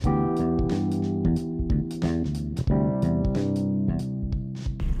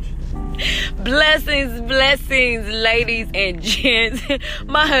Blessings, ladies and gents.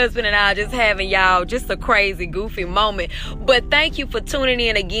 My husband and I are just having y'all just a crazy, goofy moment. But thank you for tuning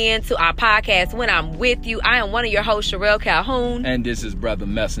in again to our podcast, When I'm With You. I am one of your hosts, Sharelle Calhoun. And this is Brother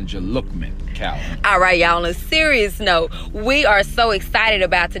Messenger Lookman Calhoun. All right, y'all, on a serious note, we are so excited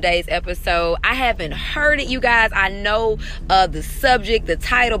about today's episode. I haven't heard it, you guys. I know the subject, the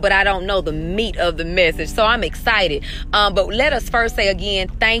title, but I don't know the meat of the message. So I'm excited. But let us first say again,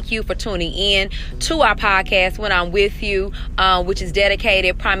 thank you for tuning in to our podcast, When I'm With You, which is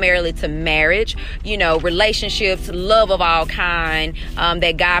dedicated primarily to marriage, relationships, love of all kind,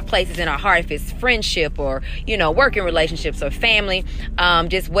 that God places in our heart, if it's friendship or, working relationships or family,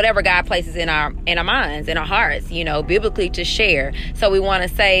 just whatever God places in our minds, in our hearts, biblically to share. So we want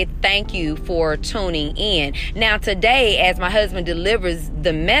to say thank you for tuning in. Now today, as my husband delivers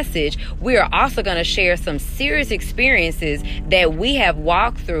the message, we are also going to share some serious experiences that we have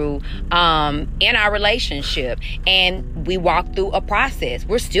walked through in our relationship, and we walked through a process.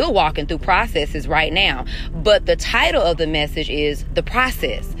 We're still walking through processes right now, but the title of the message is The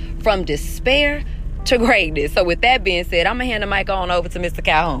Process, from Despair to Greatness. So with that being said, I'm gonna hand the mic on over to Mr.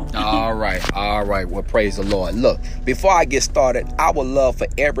 Calhoun. All right. Well, praise the Lord. Look, before I get started, I would love for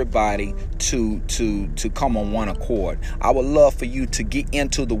everybody to come on one accord. I would love for you to get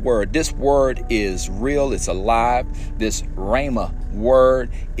into the word. This word is real. It's alive. This Rhema word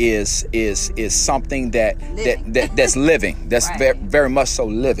is something that's living. That's right. very much so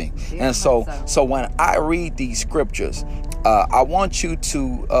living. And so when I read these scriptures, I want you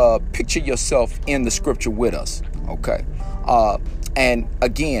to picture yourself in the scripture with us, okay? And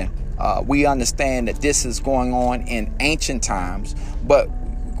again, we understand that this is going on in ancient times, but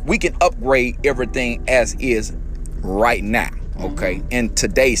we can upgrade everything as is right now, okay? In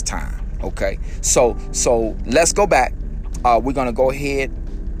today's time, okay? So let's go back. We're going to go ahead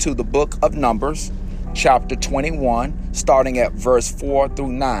to the book of Numbers, chapter 21, starting at verse 4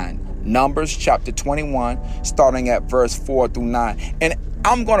 through 9. Numbers chapter 21, starting at verse 4 through 9. And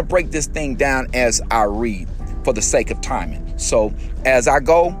I'm going to break this thing down as I read for the sake of timing. So as I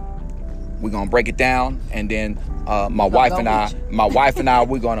go, we're going to break it down, and then my wife and I,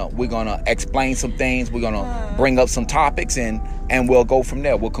 we're gonna explain some things. We're gonna bring up some topics, and we'll go from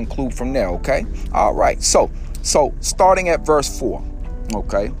there. We'll conclude from there. Okay. All right. So starting at verse 4.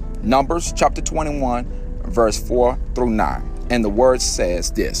 Okay. Numbers chapter 21, verse 4 through 9. And the word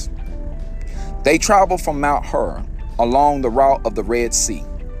says this: They traveled from Mount Hor along the route of the Red Sea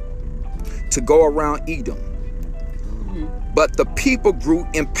to go around Edom. But the people grew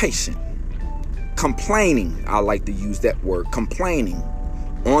impatient, complaining. I like to use that word, complaining,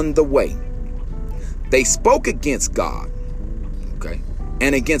 on the way. They spoke against God, okay,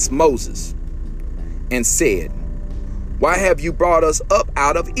 and against Moses, and said, Why have you brought us up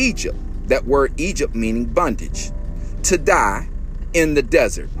out of Egypt? That word Egypt meaning bondage, to die in the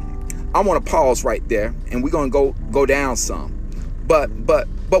desert. I want to pause right there, and we're going to go down some. But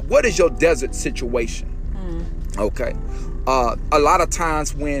what is your desert situation? Okay. A lot of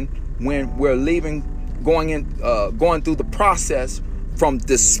times when we're leaving, going through the process from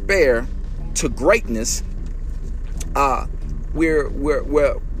despair to greatness,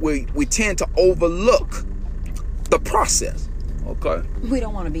 we tend to overlook the process. Okay. We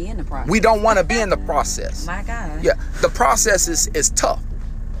don't want to be in the process. We don't want to be in the process. My God. Yeah. The process is tough.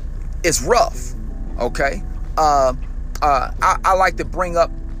 It's rough. Okay. I like to bring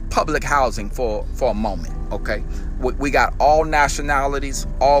up public housing for a moment. Okay. We got all nationalities,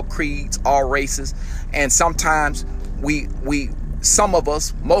 all creeds, all races. And sometimes some of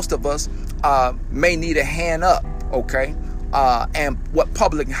us, most of us, may need a hand up. Okay. And what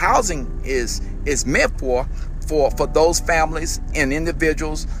public housing is meant for those families and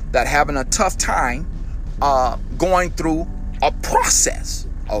individuals that having a tough time going through a process,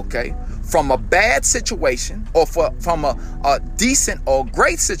 okay, from a bad situation, or from a decent or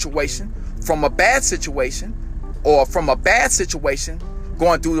great situation, from a bad situation, or from a bad situation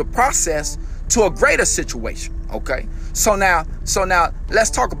going through the process to a greater situation, okay? So now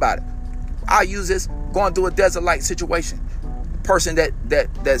let's talk about it. I'll use this: going through a desert-like situation. Person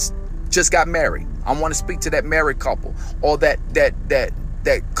that's just got married. I want to speak to that married couple, or that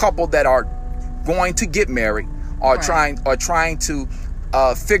couple that are going to get married, or right. trying to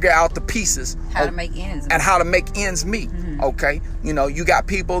figure out the pieces how to make ends meet. And how to make ends meet. Mm-hmm. Okay, you got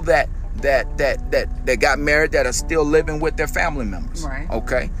people that got married that are still living with their family members. Right.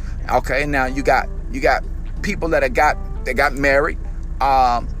 Okay. Now you got people that got married.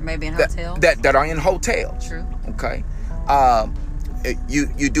 Maybe in hotels. That are in hotels. True. Okay.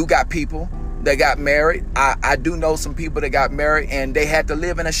 You do got people that got married. I do know some people that got married and they had to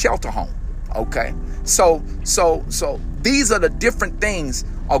live in a shelter home. Okay. So these are the different things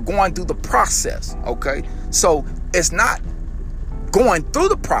are going through the process. Okay. So it's not going through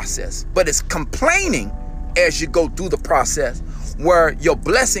the process, but it's complaining as you go through the process, where your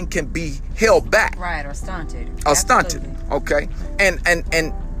blessing can be held back. Right, or stunted. Or stunted. Okay.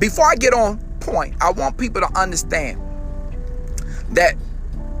 And before I get on point, I want people to understand that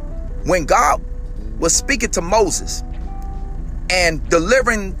when God was speaking to Moses and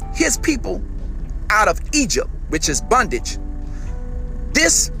delivering his people out of Egypt, which is bondage,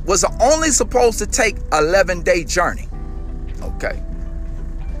 this was only supposed to take 11-day journey. Okay.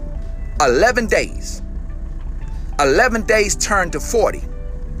 11 days. 11 days turned to 40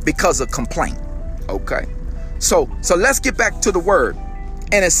 because of complaint. Okay. So let's get back to the word.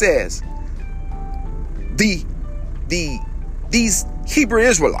 And it says, these Hebrew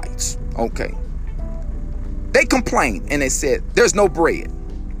Israelites, okay, they complained and they said, there's no bread,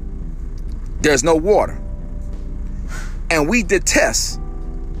 there's no water, and we detest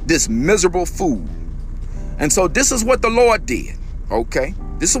this miserable food. And so this is what the Lord did. Okay,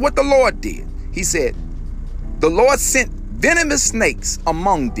 this is what the Lord did. He said, the Lord sent venomous snakes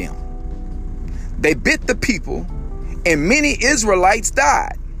among them. They bit the people, and many Israelites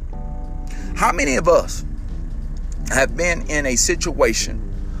died. How many of us have been in a situation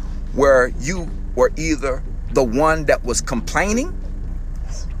where you were either the one that was complaining,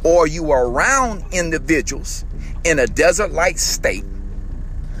 or you were around individuals in a desert-like state,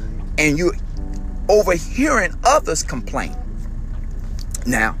 and you overhearing others complain?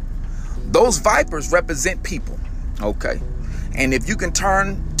 Now, those vipers represent people, okay? And if you can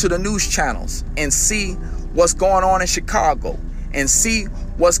turn to the news channels and see what's going on in Chicago and see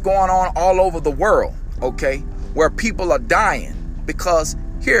what's going on all over the world, okay, where people are dying, because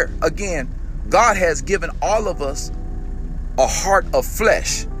here again, God has given all of us a heart of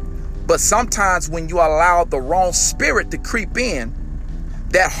flesh. But sometimes when you allow the wrong spirit to creep in,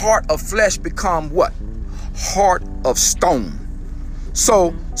 that heart of flesh become what? Heart of stone.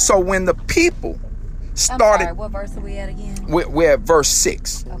 So when the people started, I'm sorry, what verse are we at again? We're at verse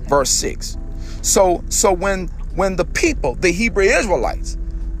 6. Okay. Verse 6. So when the people, the Hebrew Israelites,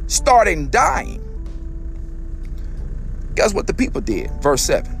 started dying, guess what the people did? Verse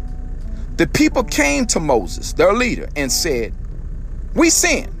 7. The people came to Moses, their leader, and said, we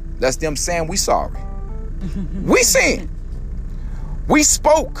sinned. That's them saying we sorry. We sinned. We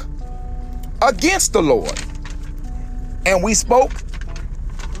spoke against the Lord, and we spoke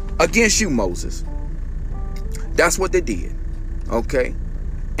against you, Moses. That's what they did. Okay.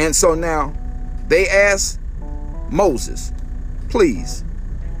 And so now they asked Moses, please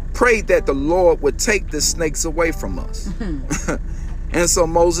pray that the Lord would take the snakes away from us. And so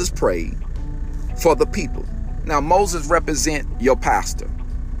Moses prayed for the people. Now Moses represent your pastor.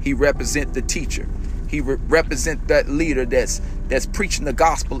 He represent the teacher. He represent that leader that's preaching the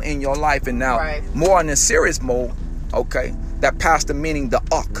gospel in your life. And now more in a serious mode, okay, that pastor meaning the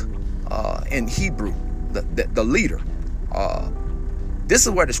in Hebrew, the leader. This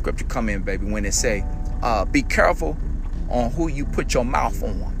is where the scripture come in, baby, when it say, be careful on who you put your mouth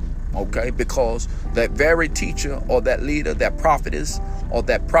on. Okay, because that very teacher or that leader, that prophetess or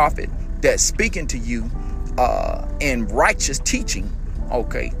that prophet that's speaking to you in righteous teaching,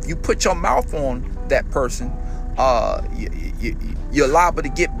 okay, you put your mouth on that person, you're liable to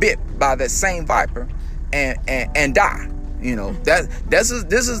get bit by that same viper and die. You know, this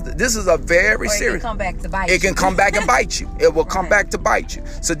is a very serious. It can come back to bite you. It can come back and bite you. It will come back to bite you.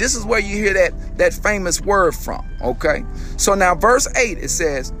 So this is where you hear that famous word from. Okay. So now verse 8, it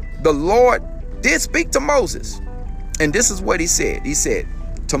says, the Lord did speak to Moses. And this is what he said. He said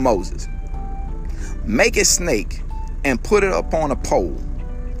to Moses, make a snake and put it up on a pole.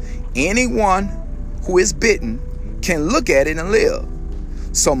 Anyone who is bitten can look at it and live.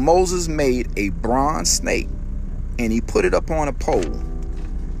 So Moses made a bronze snake and he put it up on a pole.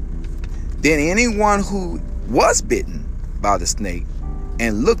 Then anyone who was bitten by the snake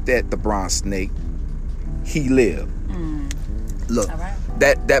and looked at the bronze snake, he lived. Look,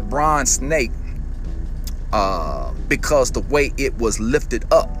 that bronze snake, because the way it was lifted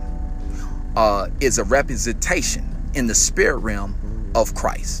up, is a representation in the spirit realm of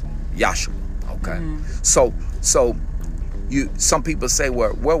Christ, Yahshua. Okay, so some people say,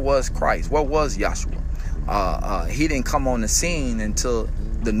 well, where was Christ? Where was Yahshua? He didn't come on the scene until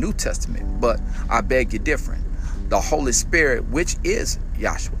the New Testament. But I beg you different. The Holy Spirit, which is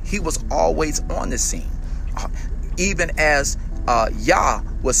Yahshua, he was always on the scene. Even as Yah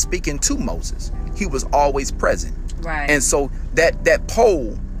was speaking to Moses, he was always present. Right. And so that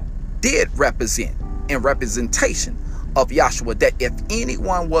pole did represent in representation of Yahshua, that if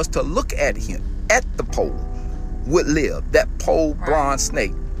anyone was to look at him, at the pole, would live. That pole, bronze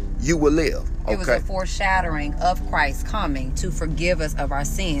snake, you will live. Okay? It was a foreshadowing of Christ coming to forgive us of our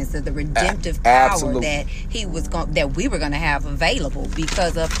sins, that the redemptive power that that we were going to have available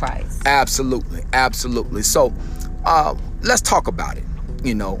because of Christ. Absolutely. So let's talk about it.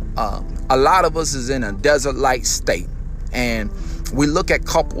 A lot of us is in a desert-like state, and we look at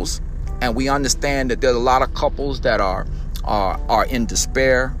couples, and we understand that there's a lot of couples that are in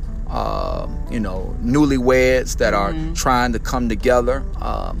despair. Newlyweds that are trying to come together.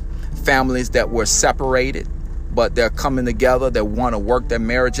 Families that were separated, but they're coming together. They want to work their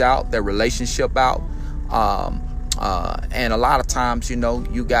marriage out, their relationship out. And a lot of times,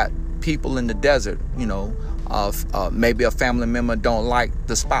 you got people in the desert, maybe a family member don't like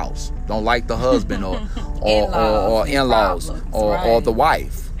the spouse, don't like the husband or in-laws or the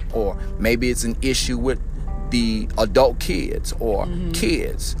wife, or maybe it's an issue with the adult kids or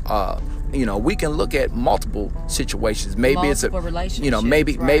kids. We can look at multiple situations. Maybe it's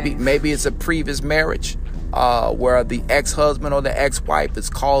maybe it's a previous marriage where the ex-husband or the ex-wife is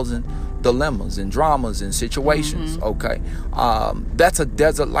causing dilemmas and dramas and situations. Okay, that's a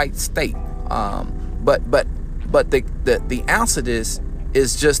desert-like state. But the answer to this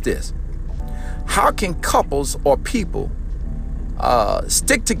is just this: how can couples or people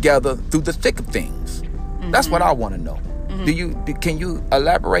stick together through the thick of things? That's what I want to know. Can you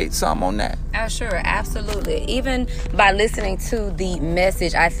elaborate some on that? Oh, sure, absolutely. Even by listening to the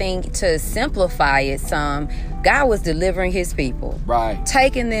message, I think to simplify it some, God was delivering his people, right?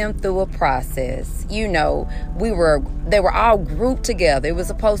 Taking them through a process. They were all grouped together. It was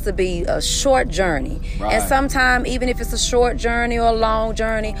supposed to be a short journey, right. And sometimes, even if it's a short journey or a long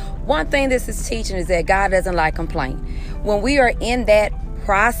journey, one thing this is teaching is that God doesn't like complaint. When we are in that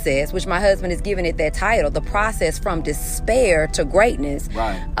process, which my husband is giving it that title, the process from despair to greatness,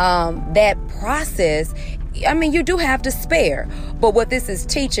 right. That process, you do have despair, but what this is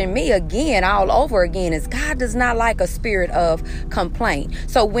teaching me again, all over again, is God does not like a spirit of complaint.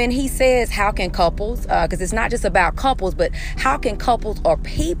 So when he says, how can couples, because it's not just about couples, but how can couples or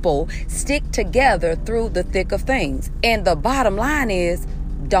people stick together through the thick of things? And the bottom line is,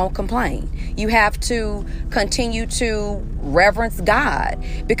 don't complain. You have to continue to reverence God,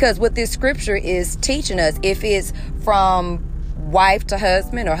 because what this scripture is teaching us, if it's from wife to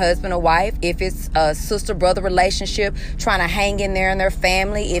husband or husband to wife, if it's a sister-brother relationship trying to hang in there in their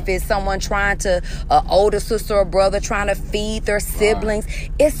family, if it's someone trying to, older sister or brother trying to feed their siblings,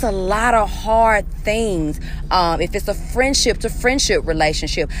 right. It's a lot of hard things. If it's a friendship to friendship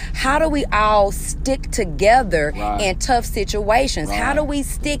relationship, how do we all stick together right. in tough situations? Right. How do we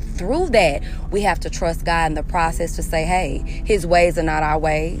stick through that? We have to trust God in the process to say, hey, his ways are not our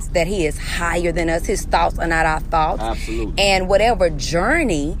ways, that he is higher than us. His thoughts are not our thoughts. Absolutely. And whatever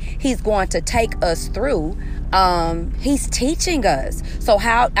journey he's going to take us through, he's teaching us. So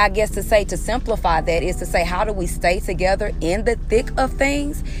how, I guess to simplify that is to say, how do we stay together in the thick of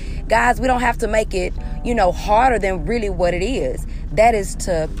things? Guys, we don't have to make it, harder than really what it is. That is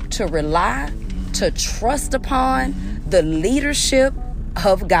to rely, to trust upon the leadership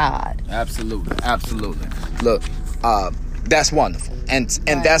of God. Absolutely. Look, that's wonderful. And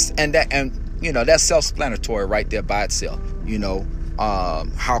right. That's self-explanatory right there by itself.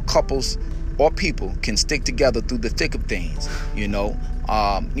 How couples or people can stick together through the thick of things. You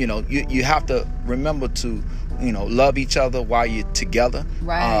have to remember to, love each other while you're together.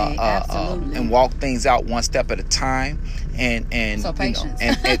 Right. Absolutely. And walk things out one step at a time. And so patience.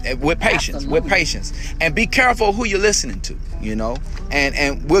 And with patience, Absolutely. with patience, and be careful who you're listening to.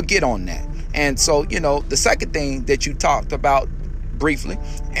 And we'll get on that. And so, the second thing that you talked about briefly,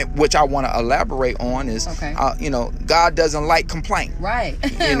 which I want to elaborate on, is, okay. God doesn't like complaint. Right.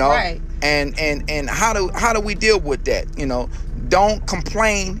 Right. And how do we deal with that? Don't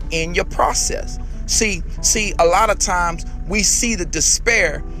complain in your process. See, a lot of times we see the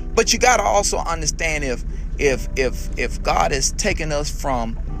despair, but you got to also understand if God has taken us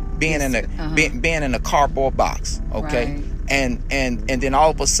from being being in a cardboard box, okay, right. and then all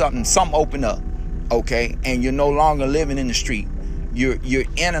of a sudden something open up, okay, and you're no longer living in the street. You're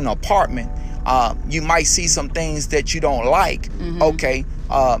in an apartment. You might see some things that you don't like. Okay,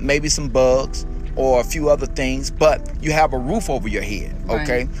 maybe some bugs or a few other things, but you have a roof over your head.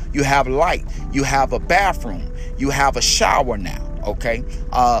 Okay, right. You have light. You have a bathroom. You have a shower now. Okay,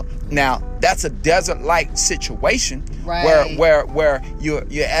 now that's a desert-like situation, right. where you're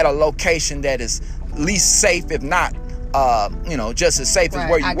at a location that is least safe, if not just as safe right. as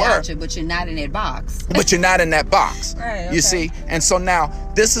where you I were. Got you, but you're not in that box. But you're not in that box. Right, okay. You see? And so now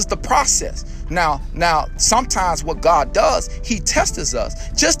this is the process. Now, sometimes what God does, he tests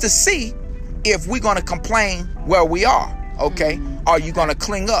us just to see if we're going to complain where we are. Okay. Are you going to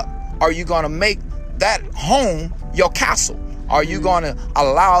cling up? Are you going to make that home your castle? Are you going to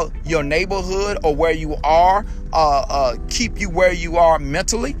allow your neighborhood or where you are keep you where you are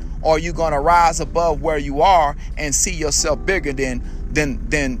mentally? Or are you going to rise above where you are and see yourself bigger than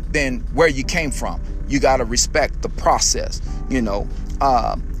where you came from? You got to respect the process, you know.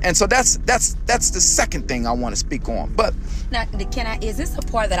 And so that's the second thing I want to speak on. But now, is this a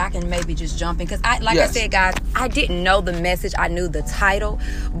part that I can maybe just jump in? Because I said, guys, I didn't know the message. I knew the title.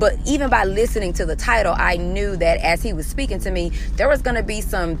 But even by listening to the title, I knew that as he was speaking to me, there was going to be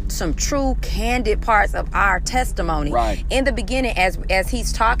some true, candid parts of our testimony. Right. In the beginning, as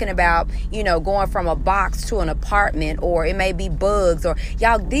he's talking about, you know, going from a box to an apartment, or it may be bugs, or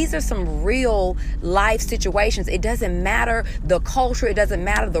y'all, these are some real life situations. It doesn't matter the culture. It doesn't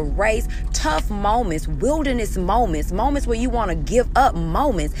matter the race. Tough moments, wilderness moments where you want to give up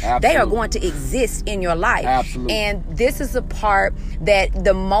moments. Absolutely. They are going to exist in your life. Absolutely. And this is a part that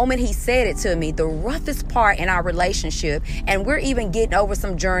the moment he said it to me, the roughest part in our relationship, and we're even getting over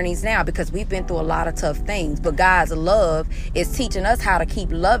some journeys now because we've been through a lot of tough things, but God's love is teaching us how to keep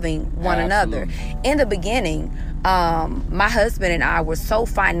loving one another. In the beginning, my husband and I were so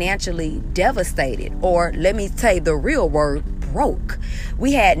financially devastated, or let me say the real word, broke.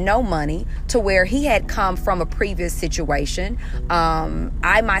 We had no money, to where he had come from a previous situation.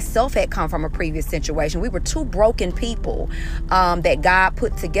 I myself had come from a previous situation. We were two broken people that God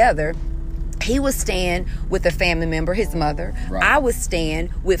put together. He was staying with a family member, his mother. Right. I was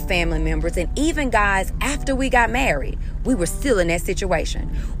staying with family members. And even, guys, after we got married, we were still in that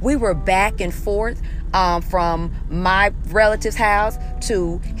situation. We were back and forth from my relative's house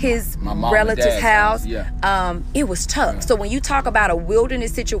to his relative's house. Yeah. It was tough. Yeah. So when you talk about a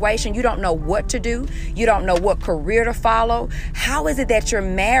wilderness situation, you don't know what to do. You don't know what career to follow. How is it that you're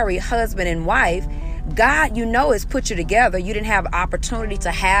married, husband and wife? God, you know, has put you together. You didn't have opportunity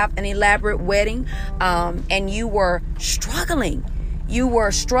to have an elaborate wedding, and you were struggling. You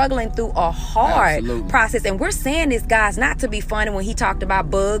were struggling through a hard process. And we're saying this, guys, not to be funny when he talked about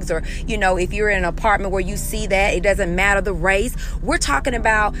bugs, or, you know, if you're in an apartment where you see that, it doesn't matter the race. We're talking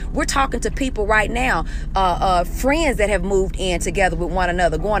to people right now, friends that have moved in together with one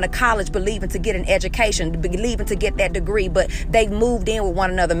another, going to college, believing to get an education, believing to get that degree, but they've moved in with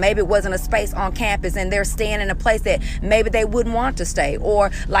one another. Maybe it wasn't a space on campus and they're staying in a place that maybe they wouldn't want to stay.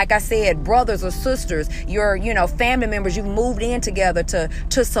 Or, like I said, brothers or sisters, your, you know, family members, you've moved in together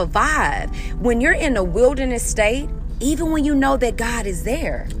to survive. When you're in a wilderness state, even when you know that God is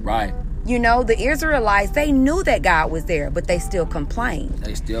there. Right. You know, the Israelites, they knew that God was there, but they still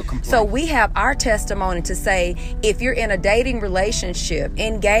complained. So we have our testimony to say, if you're in a dating relationship,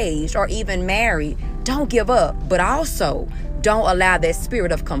 engaged, or even married, don't give up. But also, don't allow that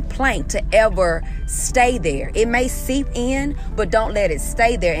spirit of complaint to ever stay there. It may seep in, but don't let it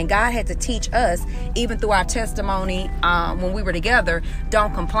stay there. And God had to teach us, even through our testimony when we were together,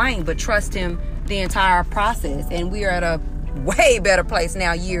 don't complain, but trust him the entire process. And we are at a way better place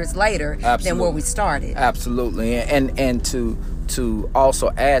now, years later, than where we started. Absolutely. And to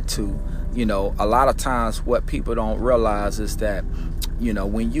also add to, you know, a lot of times what people don't realize is that, you know,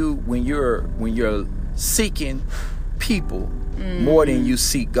 when you're seeking people more than you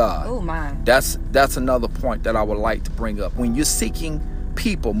seek God. Oh my. That's another point that I would like to bring up. When you're seeking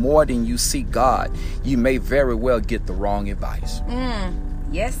people more than you seek God, you may very well get the wrong advice.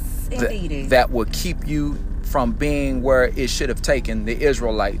 Yes, indeed. That will keep you from being where it should have taken the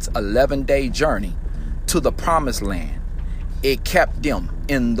Israelites 11-day journey to the promised land. It kept them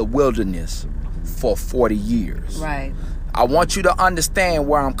in the wilderness for 40 years. Right. I want you to understand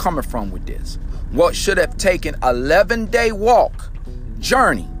where I'm coming from with this. What should have taken 11-day walk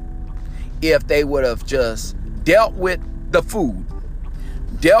journey, if they would have just dealt with the food,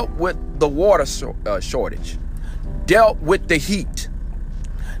 dealt with the water shortage, dealt with the heat,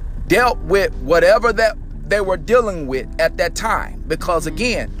 dealt with whatever that they were dealing with at that time. Because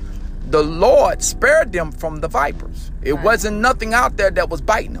again, the Lord spared them from the vipers. It wasn't nothing out there that was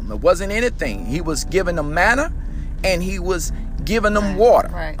biting them. It wasn't anything. He was giving them manna, and he was giving them water.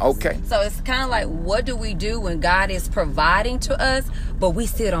 Right. Okay. So it's kind of like, what do we do when God is providing to us, but we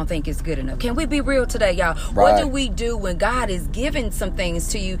still don't think it's good enough? Can we be real today, y'all? Right. What do we do when God is giving some things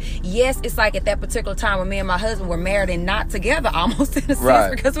to you? Yes, it's like at that particular time when me and my husband were married and not together, almost in a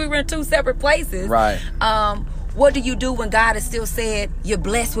sense, because we were in two separate places. Right. What do you do when God has still said you're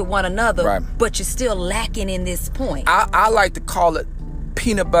blessed with one another, but you're still lacking in this point? I like to call it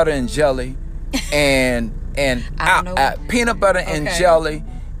peanut butter and jelly, and peanut butter and jelly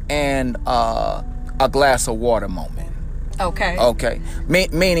and a glass of water moment. Okay.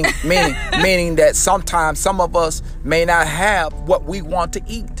 Meaning that sometimes some of us may not have what we want to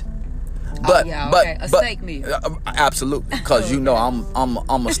eat. But a steak meal. Absolutely, because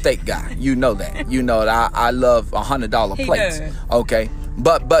I'm a steak guy. You know that. You know that I love $100 plates. Okay,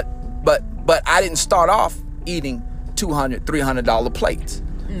 but I didn't start off eating $200, $300 plates.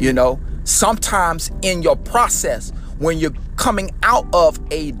 You know, sometimes in your process, when you're coming out of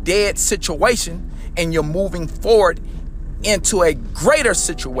a dead situation and you're moving forward into a greater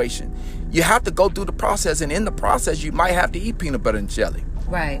situation, you have to go through the process, and in the process you might have to eat peanut butter and jelly.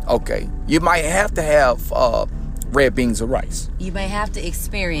 Right. Okay. You might have to have red beans or rice. You may have to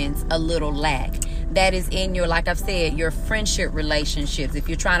experience a little lack. That is in your, like I've said, your friendship relationships, if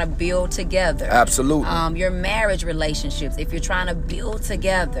you're trying to build together. Absolutely. Your marriage relationships, if you're trying to build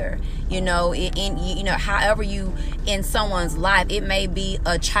together. However you in someone's life, it may be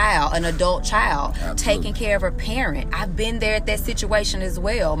a child, an adult child, Absolutely. taking care of a parent. I've been there at that situation as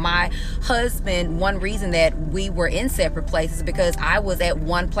well. My husband, one reason that we were in separate places because I was at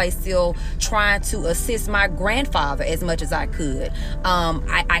one place still trying to assist my grandfather as much as I could.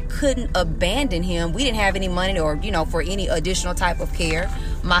 I couldn't abandon him. We didn't have any money or, for any additional type of care.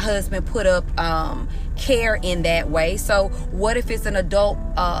 My husband put up care in that way. So what if it's an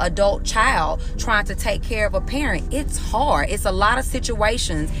adult child trying to take care of a parent? It's hard. It's a lot of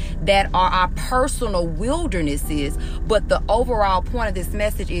situations that are our personal wildernesses. But the overall point of this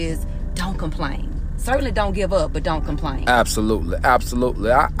message is don't complain. Certainly don't give up, but don't complain. Absolutely.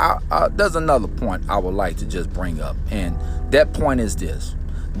 There's another point I would like to just bring up. And that point is this.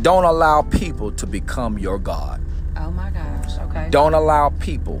 Don't allow people to become your God. Oh my gosh. Okay. Don't allow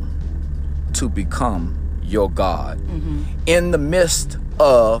people to become your God. Mm-hmm. In the midst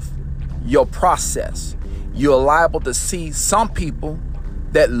of your process, you're liable to see some people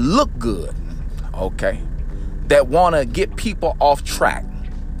that look good, okay, that want to get people off track.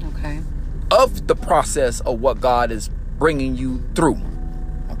 Okay. Of the process of what God is bringing you through.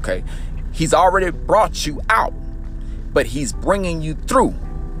 Okay. He's already brought you out, but he's bringing you through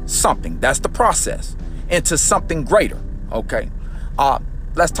something. That's the process into something greater. Okay.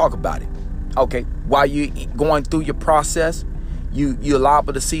 Let's talk about it. Okay. While you're going through your process, you're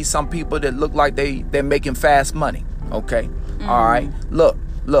liable to see some people that look like they're making fast money. Okay. Mm-hmm. All right. Look,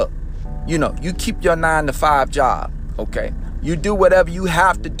 you keep your 9-to-5 job. Okay. You do whatever you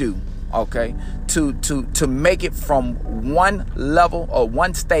have to do. Okay, to make it from one level or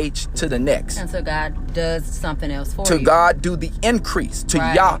one stage to the next. And so God does something else for you. To God do the increase. To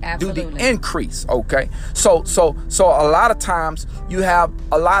right, Yah absolutely. do the increase. Okay. So a lot of times you have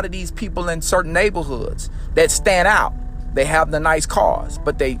a lot of these people in certain neighborhoods that stand out. They have the nice cars,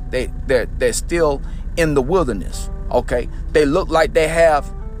 but they're still in the wilderness. Okay. They look like they have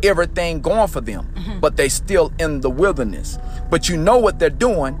everything going for them, mm-hmm. but they still in the wilderness. But you know what they're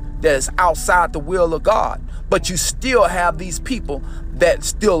doing that is outside the will of God. But you still have these people that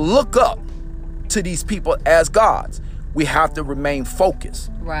still look up to these people as gods. We have to remain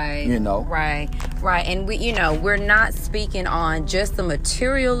focused. Right. Right. And we're not speaking on just the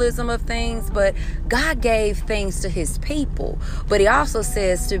materialism of things, but God gave things to his people. But he also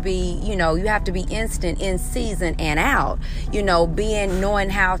says to be, you have to be instant in season and out, knowing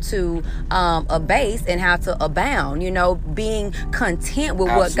how to abase and how to abound, being content with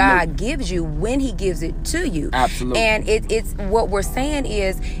Absolutely. what God gives you when he gives it to you. Absolutely. And it's what we're saying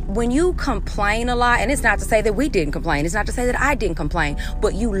is when you complain a lot, and it's not to say that we didn't complain. It's not to say that I didn't complain,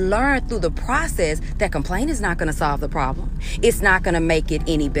 but you learn through the process that complaining is not going to solve the problem. It's not going to make it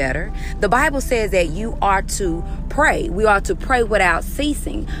any better. The Bible says that you are to pray. We are to pray without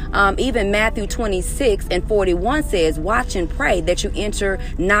ceasing. Even Matthew 26:41 says, watch and pray that you enter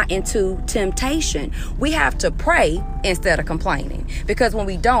not into temptation. We have to pray instead of complaining, because when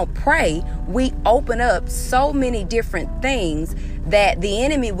we don't pray, we open up so many different things that the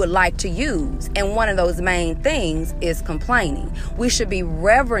enemy would like to use. And one of those main things is complaining. We should be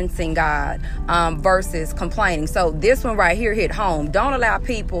reverencing God versus complaining. So this one right here hit home. Don't allow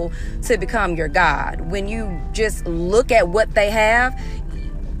people to become your God. When you just look at what they have,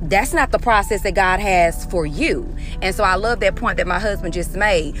 that's not the process that God has for you. And so I love that point that my husband just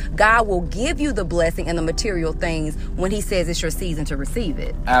made. God will give you the blessing and the material things when he says it's your season to receive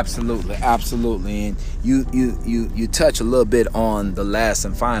it. Absolutely. And you touch a little bit on the last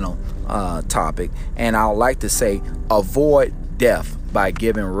and final topic. And I would like to say, avoid death by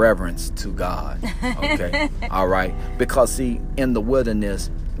giving reverence to God. Okay. All right. Because see, in the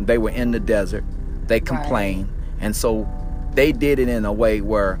wilderness, they were in the desert. They complained. Right. And so they did it in a way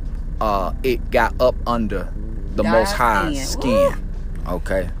where it got up under the Most High's skin.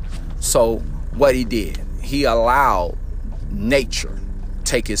 Okay. So what he did, he allowed nature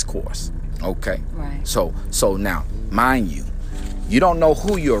take its course. Okay. Right. So now, mind you, you don't know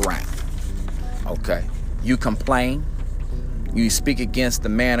who you're around. Okay. You complain. You speak against the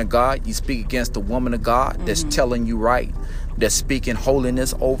man of God. You speak against the woman of God that's telling you right, that's speaking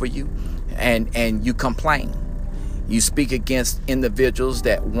holiness over you, and you complain. You speak against individuals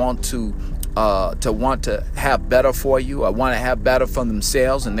that want to have better for you, or want to have better for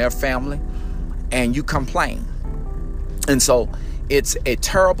themselves and their family, and you complain. And so it's a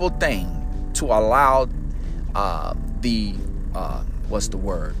terrible thing to allow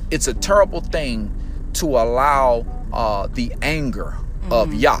It's a terrible thing to allow the anger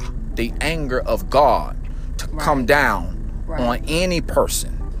of Yah, the anger of God, to come down on any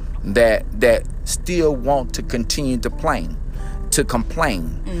person that still want to continue to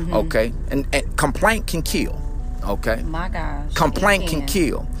complain. Okay, and complaint can kill. Okay, my gosh, complaint can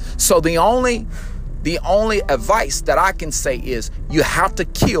kill. So the only advice that I can say is you have to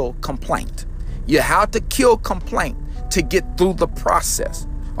kill complaint. You have to kill complaint to get through the process.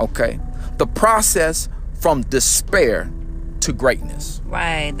 Okay, the process from despair to greatness.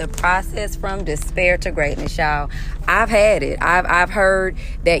 Right, the process from despair to greatness, y'all. I've had it. I've heard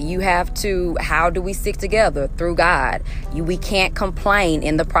that you have to. How do we stick together? Through God. We can't complain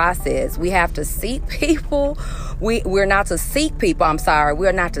in the process. We have to seek people. We're not to seek people. I'm sorry.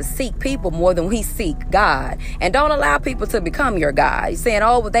 We're not to seek people more than we seek God. And don't allow people to become your God. You're saying,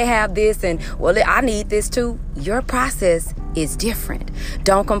 oh, well, they have this, and well, I need this too. Your process is different.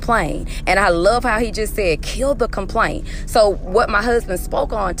 Don't complain. And I love how he just said, kill the complaint. So what my husband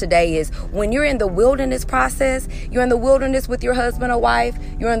spoke on today is when you're in the wilderness process, you're in the wilderness with your husband or wife,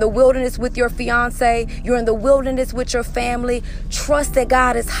 you're in the wilderness with your fiance, you're in the wilderness with your family, trust that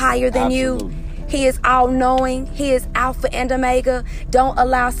God is higher than you. He is all-knowing. He is Alpha and Omega. Don't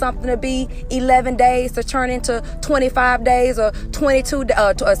allow something to be 11 days to turn into 25 days or 22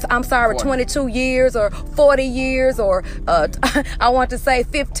 years or 40 years or I want to say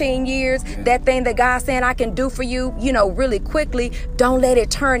 15 years. Yeah. That thing that God's saying I can do for you, really quickly, don't let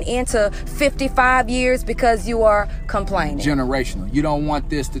it turn into 55 years because you are complaining. Generational. You don't want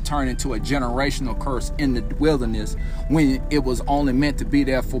this to turn into a generational curse in the wilderness when it was only meant to be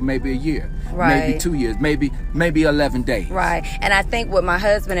there for maybe a year. Right. Maybe 2 years, maybe 11 days. Right. And I think what my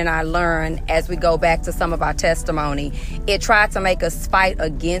husband and I learned as we go back to some of our testimony, it tried to make us fight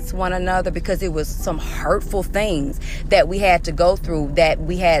against one another because it was some hurtful things that we had to go through, that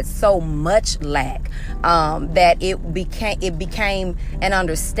we had so much lack, that it became an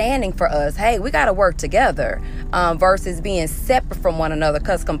understanding for us. Hey, we got to work together versus being separate from one another,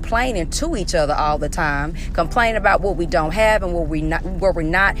 because complaining to each other all the time, complaining about what we don't have and where we're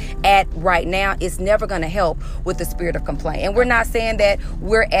not at right now, is never going to help with the spirit of complaint. And we're not saying that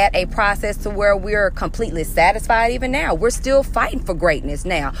we're at a process to where we're completely satisfied even now. We're still fighting for greatness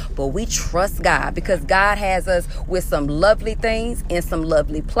now, but we trust God because God has us with some lovely things in some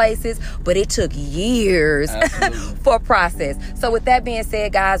lovely places, but it took years for a process. So with that being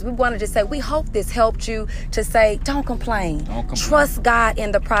said, guys, we wanted to say we hope this helped you to say don't complain. Trust God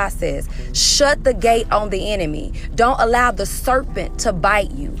in the process. Shut the gate on the enemy. Don't allow the serpent to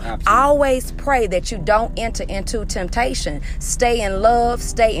bite you. Always pray that you don't enter into temptation. Stay in love,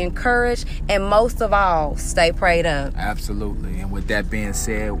 stay encouraged, and most of all, stay prayed up. Absolutely. And with that being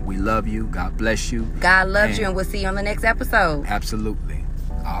said, we love you. God bless you. God loves you, and we'll see you on the next episode. Absolutely.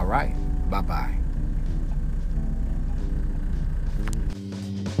 All right. Bye-bye.